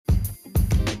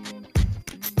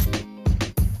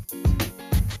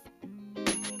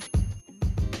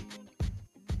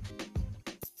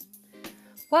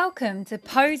Welcome to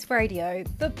Pose Radio,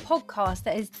 the podcast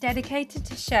that is dedicated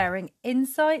to sharing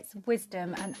insights,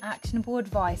 wisdom, and actionable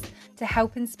advice to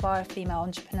help inspire female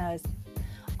entrepreneurs.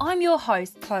 I'm your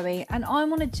host, Chloe, and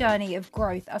I'm on a journey of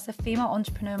growth as a female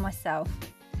entrepreneur myself.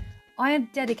 I am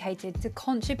dedicated to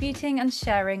contributing and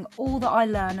sharing all that I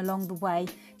learn along the way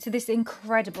to this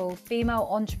incredible female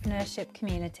entrepreneurship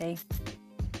community.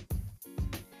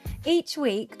 Each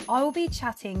week, I will be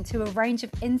chatting to a range of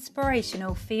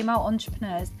inspirational female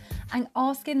entrepreneurs and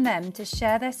asking them to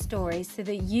share their stories so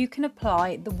that you can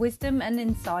apply the wisdom and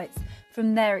insights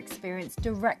from their experience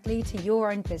directly to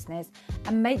your own business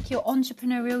and make your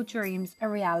entrepreneurial dreams a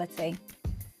reality.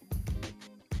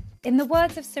 In the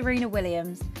words of Serena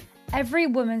Williams, every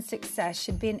woman's success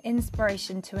should be an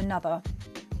inspiration to another.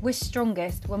 We're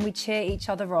strongest when we cheer each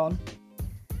other on.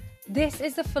 This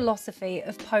is the philosophy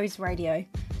of Pose Radio.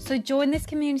 So join this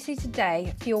community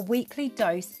today for your weekly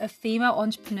dose of female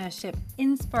entrepreneurship,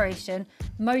 inspiration,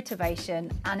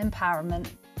 motivation, and empowerment.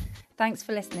 Thanks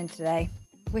for listening today.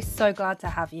 We're so glad to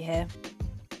have you here.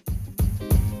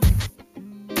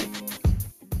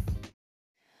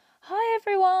 Hi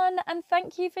everyone, and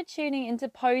thank you for tuning into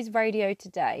Pose Radio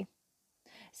today.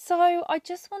 So I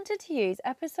just wanted to use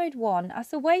episode 1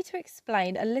 as a way to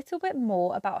explain a little bit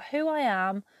more about who I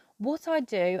am, what I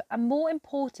do, and more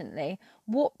importantly,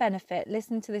 what benefit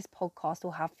listening to this podcast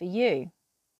will have for you.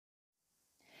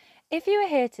 If you are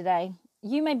here today,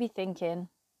 you may be thinking,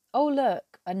 oh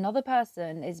look, another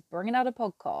person is bringing out a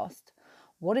podcast.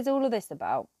 What is all of this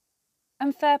about?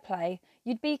 And fair play,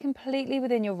 you'd be completely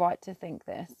within your right to think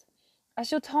this,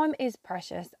 as your time is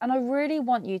precious and I really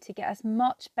want you to get as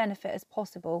much benefit as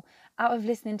possible out of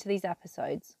listening to these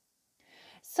episodes.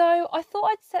 So I thought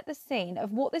I'd set the scene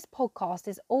of what this podcast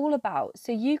is all about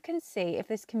so you can see if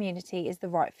this community is the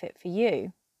right fit for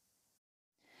you.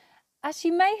 As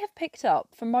you may have picked up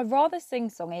from my rather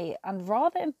sing-songy and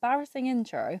rather embarrassing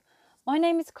intro, my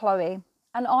name is Chloe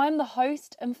and I am the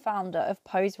host and founder of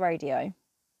Pose Radio.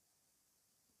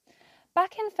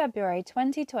 Back in February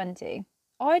 2020,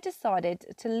 I decided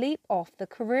to leap off the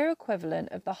career equivalent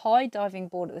of the high diving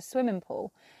board at the swimming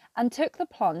pool and took the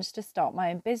plunge to start my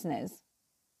own business.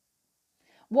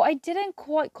 What I didn't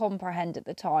quite comprehend at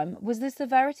the time was the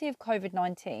severity of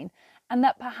COVID-19 and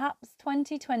that perhaps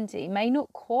 2020 may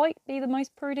not quite be the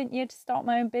most prudent year to start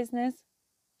my own business.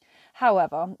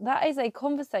 However, that is a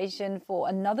conversation for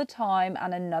another time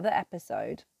and another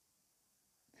episode.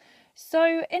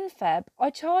 So in Feb, I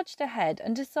charged ahead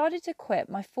and decided to quit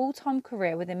my full-time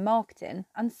career within marketing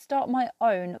and start my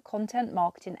own content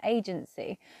marketing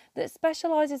agency that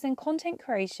specialises in content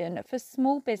creation for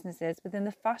small businesses within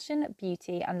the fashion,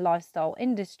 beauty and lifestyle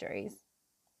industries.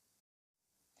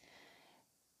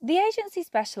 The agency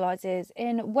specialises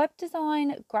in web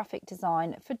design, graphic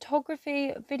design,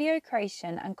 photography, video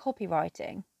creation and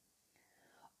copywriting.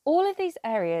 All of these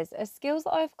areas are skills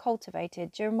that I have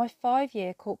cultivated during my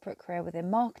 5-year corporate career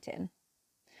within marketing.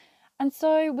 And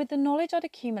so, with the knowledge I'd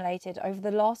accumulated over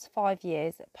the last 5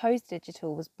 years, Pose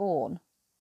Digital was born.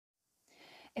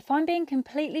 If I'm being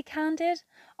completely candid,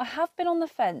 I have been on the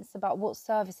fence about what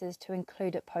services to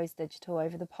include at Pose Digital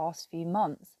over the past few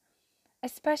months,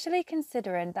 especially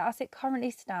considering that as it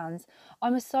currently stands,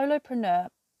 I'm a solopreneur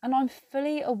and I'm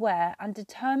fully aware and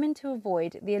determined to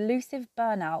avoid the elusive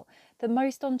burnout that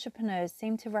most entrepreneurs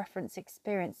seem to reference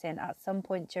experiencing at some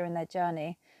point during their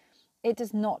journey. It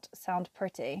does not sound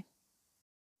pretty.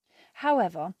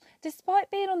 However, despite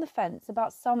being on the fence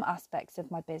about some aspects of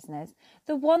my business,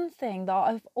 the one thing that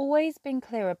I've always been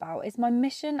clear about is my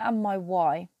mission and my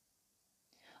why.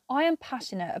 I am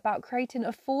passionate about creating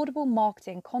affordable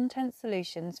marketing content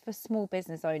solutions for small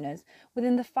business owners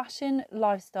within the fashion,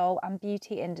 lifestyle and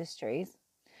beauty industries,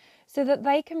 so that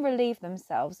they can relieve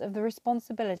themselves of the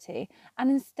responsibility and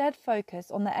instead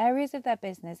focus on the areas of their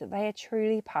business that they are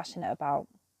truly passionate about.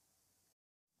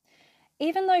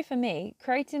 Even though for me,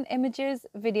 creating images,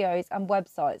 videos and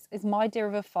websites is my idea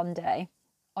of a fun day,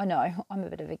 I know, I'm a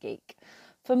bit of a geek.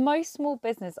 For most small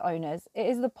business owners, it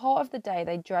is the part of the day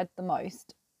they dread the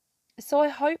most. So I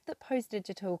hope that Pose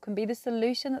Digital can be the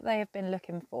solution that they have been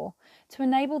looking for to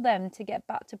enable them to get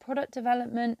back to product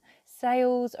development,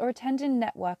 sales, or attending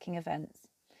networking events.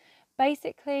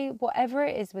 Basically, whatever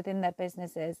it is within their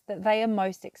businesses that they are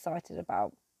most excited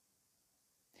about.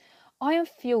 I am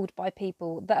fueled by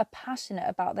people that are passionate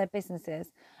about their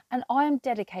businesses, and I am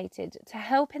dedicated to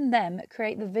helping them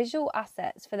create the visual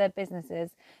assets for their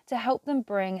businesses to help them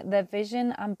bring their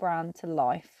vision and brand to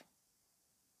life.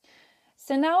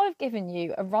 So now I've given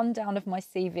you a rundown of my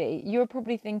CV, you're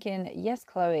probably thinking, yes,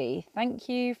 Chloe, thank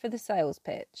you for the sales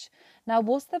pitch. Now,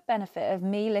 what's the benefit of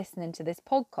me listening to this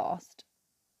podcast?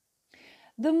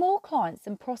 The more clients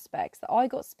and prospects that I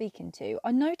got speaking to,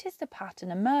 I noticed a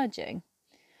pattern emerging.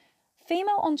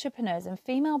 Female entrepreneurs and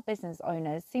female business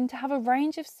owners seem to have a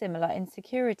range of similar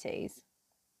insecurities.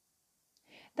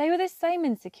 They were the same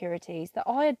insecurities that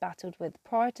I had battled with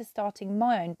prior to starting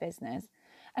my own business,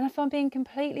 and if I'm being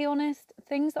completely honest,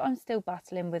 things that I'm still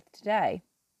battling with today.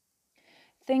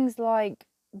 Things like,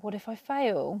 what if I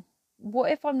fail?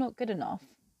 What if I'm not good enough?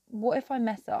 What if I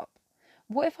mess up?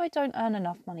 What if I don't earn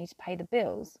enough money to pay the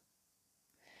bills?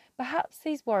 Perhaps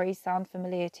these worries sound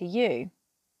familiar to you.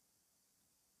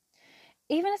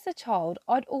 Even as a child,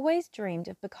 I'd always dreamed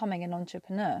of becoming an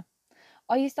entrepreneur.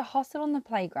 I used to hustle on the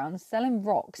playground selling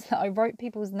rocks that I wrote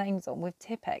people's names on with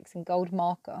Tipp-Ex and gold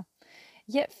marker.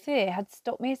 Yet fear had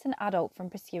stopped me as an adult from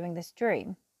pursuing this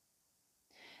dream.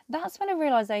 That's when a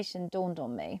realisation dawned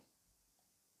on me.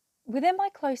 Within my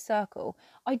close circle,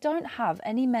 I don't have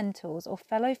any mentors or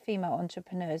fellow female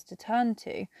entrepreneurs to turn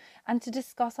to and to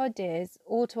discuss ideas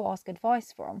or to ask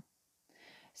advice from.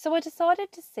 So I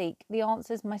decided to seek the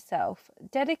answers myself,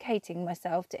 dedicating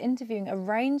myself to interviewing a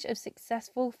range of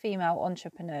successful female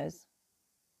entrepreneurs.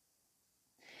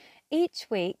 Each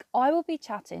week, I will be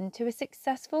chatting to a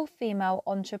successful female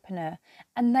entrepreneur,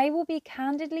 and they will be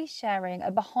candidly sharing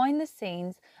a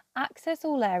behind-the-scenes,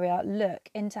 access-all-area look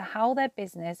into how their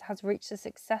business has reached the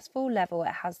successful level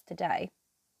it has today.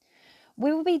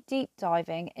 We will be deep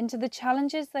diving into the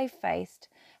challenges they've faced,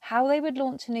 how they would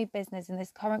launch a new business in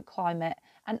this current climate,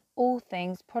 and all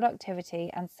things productivity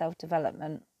and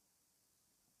self-development.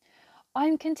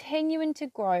 I'm continuing to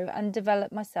grow and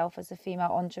develop myself as a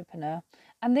female entrepreneur,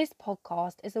 and this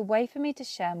podcast is a way for me to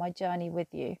share my journey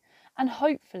with you, and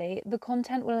hopefully the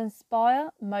content will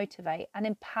inspire, motivate, and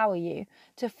empower you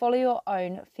to follow your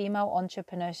own female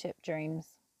entrepreneurship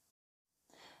dreams.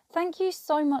 Thank you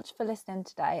so much for listening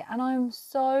today, and I'm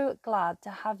so glad to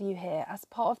have you here as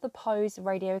part of the Pose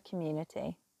Radio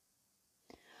community.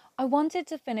 I wanted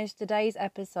to finish today's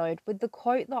episode with the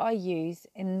quote that I use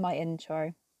in my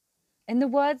intro. In the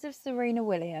words of Serena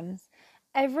Williams,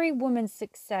 every woman's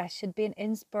success should be an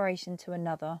inspiration to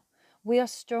another. We are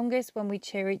strongest when we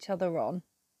cheer each other on.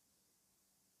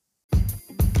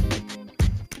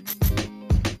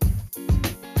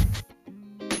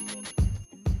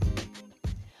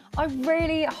 I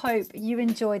really hope you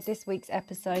enjoyed this week's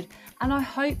episode, and I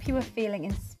hope you are feeling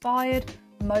inspired,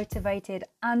 motivated,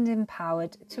 and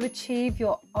empowered to achieve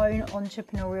your own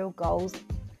entrepreneurial goals.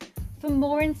 For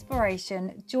more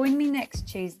inspiration, join me next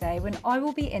Tuesday when I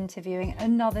will be interviewing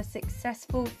another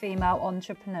successful female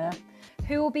entrepreneur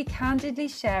who will be candidly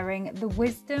sharing the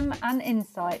wisdom and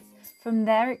insights from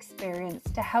their experience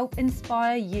to help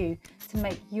inspire you to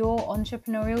make your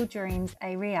entrepreneurial dreams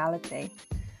a reality.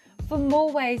 For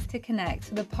more ways to connect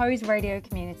to the Pose Radio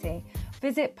community,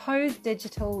 visit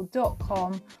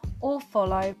posedigital.com or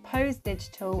follow Pose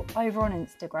Digital over on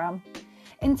Instagram.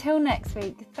 Until next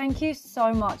week, thank you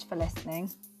so much for listening.